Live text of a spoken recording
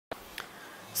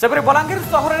सेपरी बलांगीर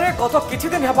सहर में गत किछि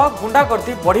दिन हेबा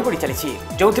गुंडागर्दी बढ़ी बढ़ी चली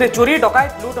जो चोरी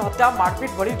डकायत लुट हत्या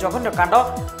मारपिट भली जघन्य कांड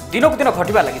दिनक दिन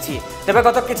घटवा लगी। तेज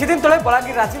गत किछि दिन तले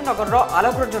बलांगीर राजीव नगर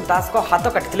आलोक रंजन दास को हाथ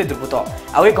काटी दुर्बृत्त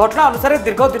आ घटना अनुसार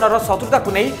दीर्घ दिन शत्रुता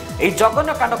को नहीं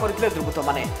जघन्य कांड करते दुर्बृत्त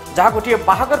मैंने जहाँ गोटे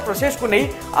बाहागर प्रोसेस को नहीं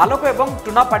आलोक और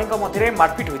टुना पाड़ी मध्य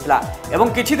मारपिट होता और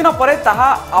किछि दिन पर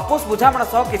आपोष बुझामणा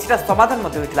सह किछिटा समाधान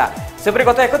होता। सेपरी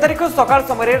गत 1 तारिख सकाल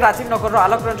समय राजीव नगर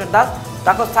आलोक रंजन दास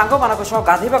सांग मान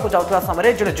गाधेवा जाऊा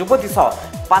समय जड़े युवती सह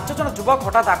 5 जन युवक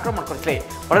हठात आक्रमण करते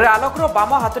फल आलोकर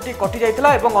बाम हाथटी कटि जाता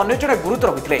और अन्य जड़े गुरुतर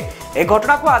होते। यह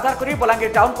घटना को आधार कर बलांगीर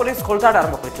टाउन पुलिस खोलताड़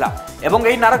आरंभ करता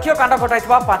और नारकीय कांड घटाई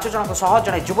 5 जन सह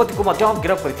जड़े युवती को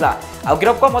गिरफ्त करता।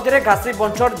 गिरफ्त मध्य घासी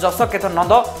बंचर जस केतन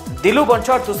नंद दिलु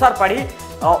बंचर तुषार पाड़ी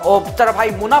और तार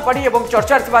भाई मुना पाड़ी और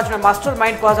चर्चा जड़े मास्टर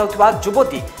माइंड कहुवा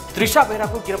युवती त्रिषा बेहरा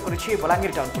को गिरफ्त कर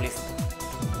बलांगीर टाउन पुलिस।